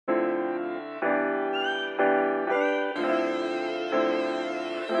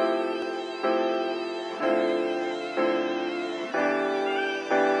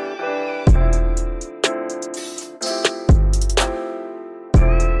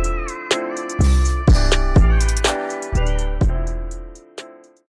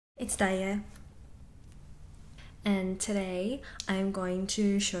Steye. And today I'm going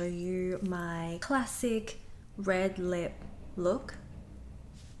to show you my classic red lip look.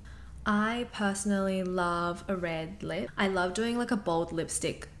 I personally love a red lip. I love doing like a bold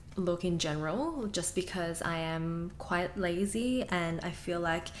lipstick look in general, just because I am quite lazy and I feel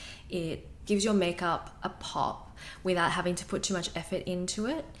like it gives your makeup a pop without having to put too much effort into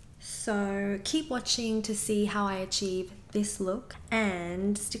it. So keep watching to see how I achieve this look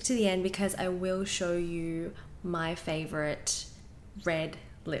and stick to the end because I will show you my favorite red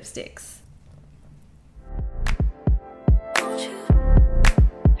lipsticks.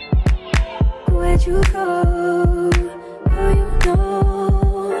 Where'd you go? Oh, you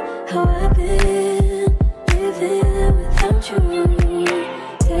know how I've been living without you.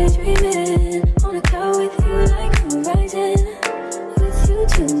 Daydreaming on a cloud with you like horizon. With you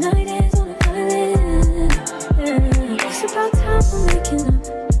tonight is on an island. Yeah. It's about time we're making up.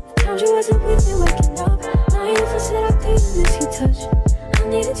 The times you wasn't with me waking up. Now you never said I didn't miss your touch. I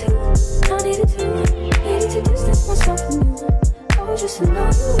needed to distance myself from you. Oh, just to know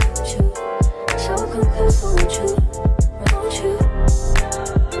you want you. So come close, won't you?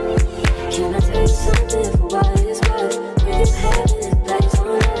 Can I tell you something for what it's worth? With you having this place on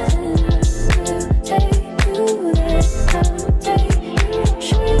nothing. Take you there, I'll take you.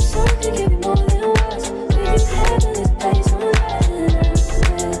 Show you something, give you more than words. With you having this place on nothing.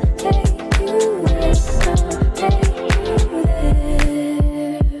 Take you there, I'll take you there.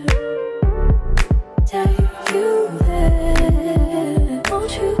 Take you there,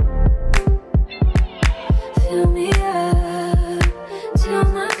 won't you? Fill me up till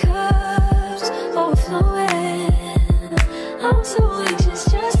my cup's overflowing. I'm so anxious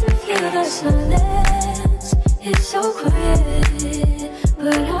just to feel the silence. It's so quiet,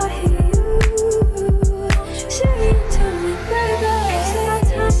 but I hear you saying to me, baby. It's about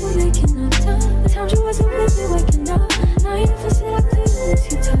time we're making up time. The times you wasn't with me waking up. Now you never said I couldn't miss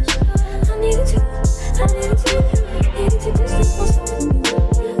your touch. I needed to distance myself from you.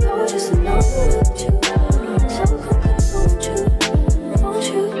 I was just to know you loved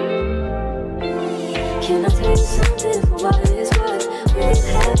you. Can I tell you something for what it's worth? We've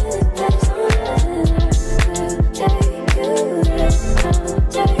having it place on nothing. Take you there, I'll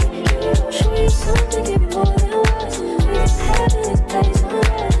take you. I'll show you something, give you more than words. We've having it place on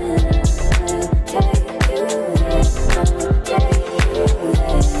nothing. Take you there, I'll take you there.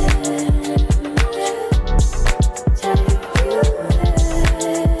 Take you there.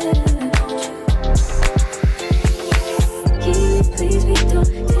 Please be don't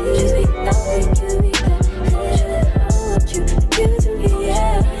tease me, not make me.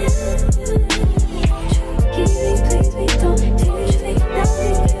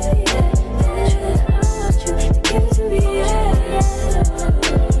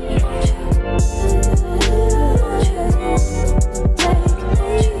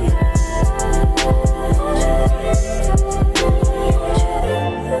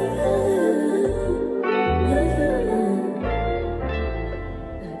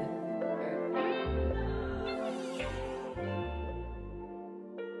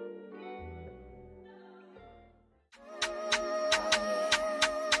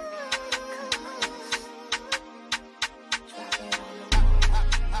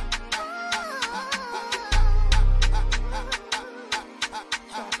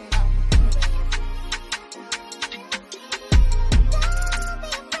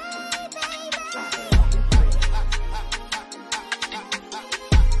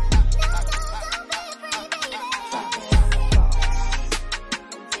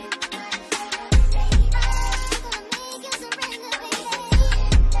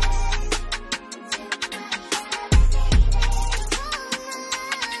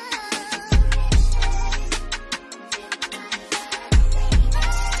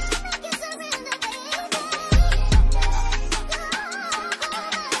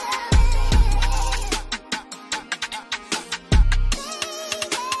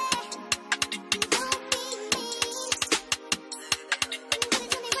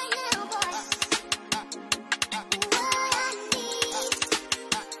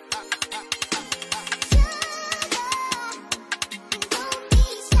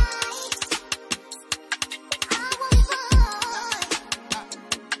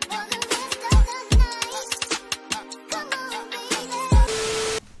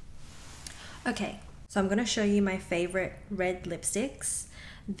 Okay, so I'm gonna show you my favorite red lipsticks.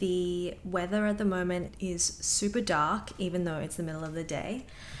 The weather at the moment is super dark, even though it's the middle of the day.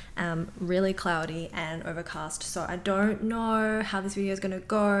 really cloudy and overcast, so I don't know how this video is going to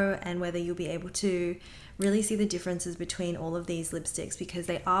go and whether you'll be able to really see the differences between all of these lipsticks, because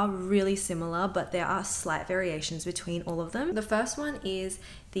they are really similar but there are slight variations between all of them. The first one is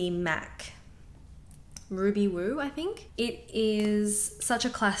the MAC Ruby Woo, I think. It is such a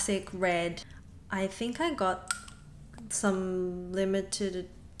classic red. I think I got some limited,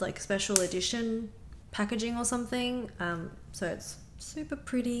 like, special edition packaging or something, so it's super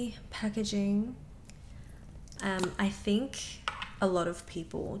pretty packaging. I think a lot of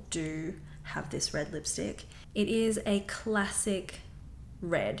people do have this red lipstick. It is a classic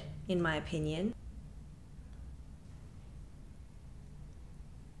red in my opinion.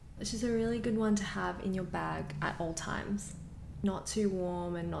 It's just a really good one to have in your bag at all times. Not too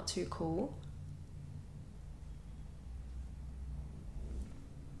warm and not too cool.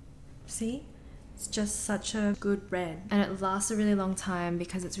 See? It's just such a good red, and it lasts a really long time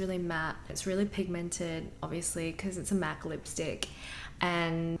because it's really matte. It's really pigmented, obviously, because it's a MAC lipstick,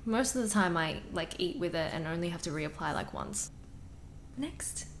 and most of the time I like eat with it and only have to reapply like once.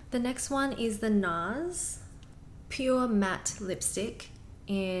 The next one is the Nars Pure Matte Lipstick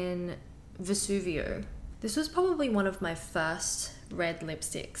in Vesuvio. This was probably one of my first red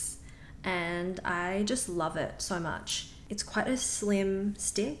lipsticks and I just love it so much. It's quite a slim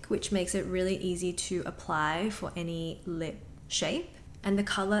stick, which makes it really easy to apply for any lip shape. And the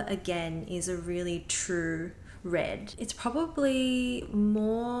color again is a really true red. It's probably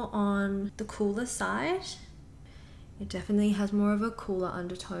more on the cooler side. It definitely has more of a cooler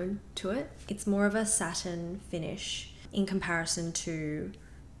undertone to it. It's more of a satin finish in comparison to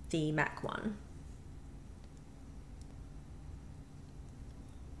the MAC one.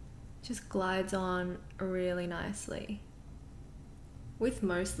 Just glides on really nicely. With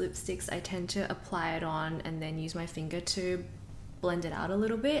most lipsticks, I tend to apply it on and then use my finger to blend it out a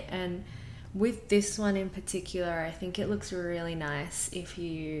little bit. And with this one in particular, I think it looks really nice if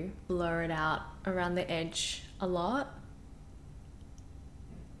you blur it out around the edge a lot.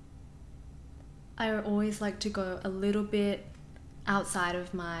 I always like to go a little bit outside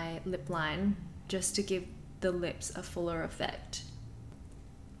of my lip line just to give the lips a fuller effect.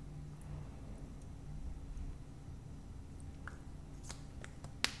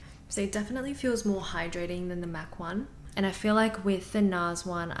 So it definitely feels more hydrating than the MAC one. And I feel like with the Nars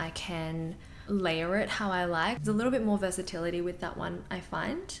one, I can layer it how I like. There's a little bit more versatility with that one, I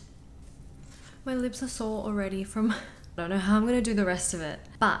find. My lips are sore already from, I don't know how I'm gonna do the rest of it.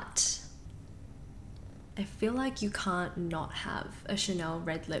 But I feel like you can't not have a Chanel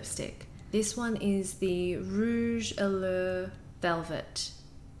red lipstick. This one is the Rouge Allure Velvet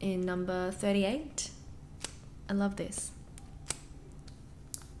in number 38. I love this.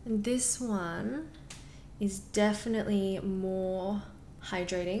 And this one is definitely more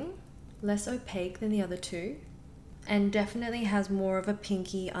hydrating, less opaque than the other two, and definitely has more of a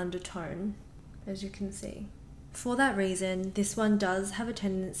pinky undertone, as you can see. For that reason, this one does have a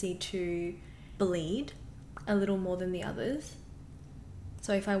tendency to bleed a little more than the others.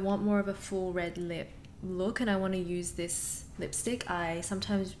 So if I want more of a full red lip look and I want to use this lipstick, I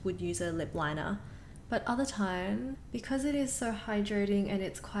sometimes would use a lip liner. But other time, because it is so hydrating and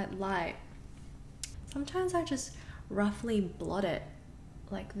it's quite light, sometimes I just roughly blot it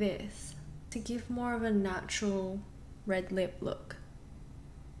like this to give more of a natural red lip look.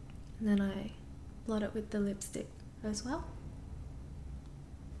 And then I blot it with the lipstick as well.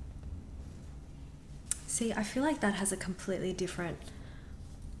 See, I feel like that has a completely different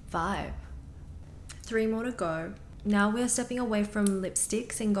vibe. 3 more to go. Now we're stepping away from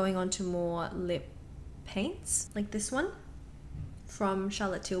lipsticks and going on to more lip paints, like this one from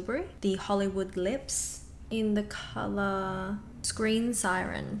Charlotte Tilbury, the Hollywood Lips in the color Screen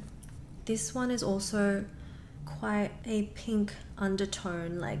Siren. This one is also quite a pink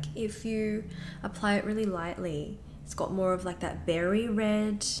undertone. Like if you apply it really lightly, it's got more of like that berry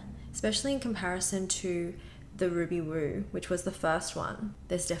red, especially in comparison to the Ruby Woo, which was the first one.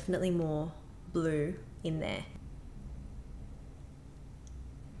 There's definitely more blue in there.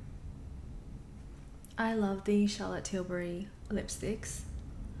 I love the Charlotte Tilbury lipsticks.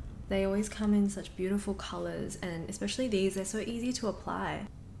 They always come in such beautiful colors, and especially these, they're so easy to apply.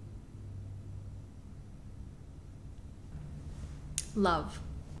 Love.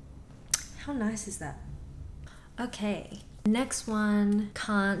 How nice is that? Okay, next one,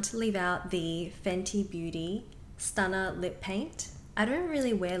 can't leave out the Fenty Beauty Stunna lip paint. I don't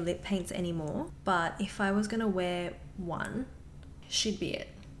really wear lip paints anymore, but if I was gonna wear one, should be it.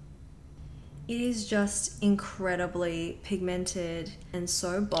 It is just incredibly pigmented and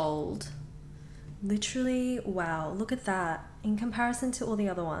so bold. Literally, wow, look at that. in comparison to all the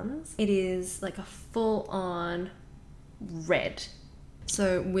other ones, it is like a full-on red.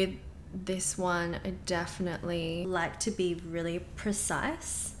 So with this one, I definitely like to be really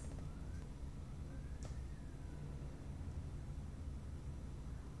precise.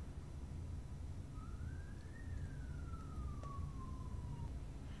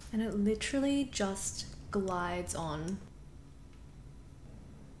 And it literally just glides on.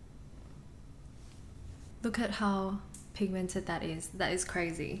 Look at how pigmented that is. That is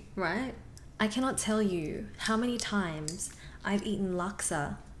crazy, right? I cannot tell you how many times I've eaten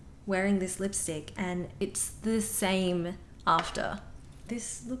laksa wearing this lipstick and it's the same after.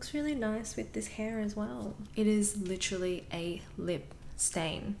 This looks really nice with this hair as well. It is literally a lip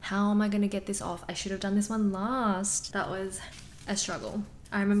stain. How am I gonna get this off? I should have done this one last. That was a struggle.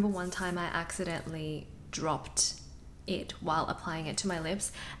 I remember one time I accidentally dropped it while applying it to my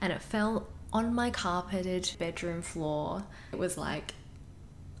lips and it fell on my carpeted bedroom floor. It was like,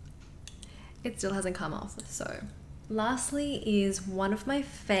 it still hasn't come off. So lastly is one of my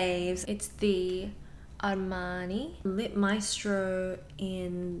faves. It's the Armani Lip Maestro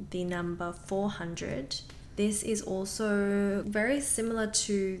in the number 400. This is also very similar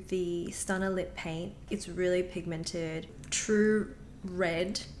to the Stunna lip paint. It's really pigmented, true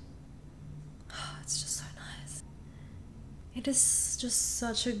red. It's just so nice. It is just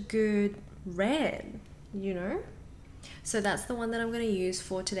such a good red, you know? So that's the one that I'm going to use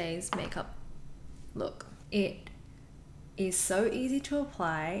for today's makeup look. It is so easy to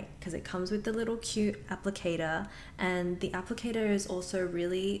apply because it comes with the little cute applicator, and the applicator is also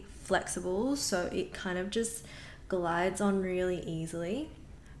really flexible, so it kind of just glides on really easily.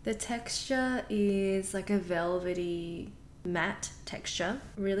 The texture is like a velvety matte texture,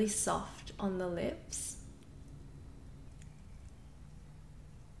 really soft on the lips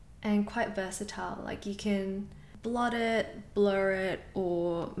and quite versatile. Like you can blot it, blur it,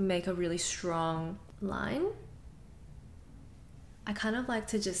 or make a really strong line. I kind of like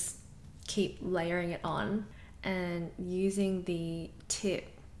to just keep layering it on and using the tip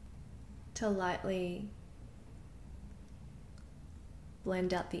to lightly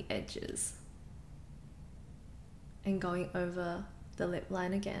blend out the edges and going over the lip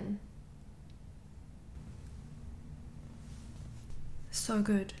line again. So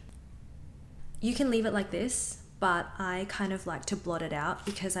good. You can leave it like this, but I kind of like to blot it out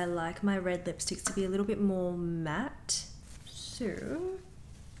because I like my red lipsticks to be a little bit more matte. So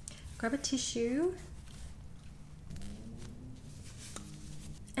grab a tissue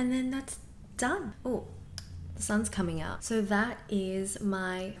and then that's done. Oh, the sun's coming out. So that is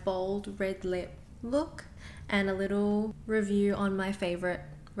my bold red lip look and a little review on my favorite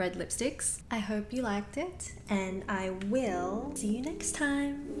red lipsticks. I hope you liked it and I will see you next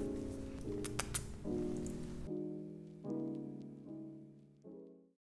time.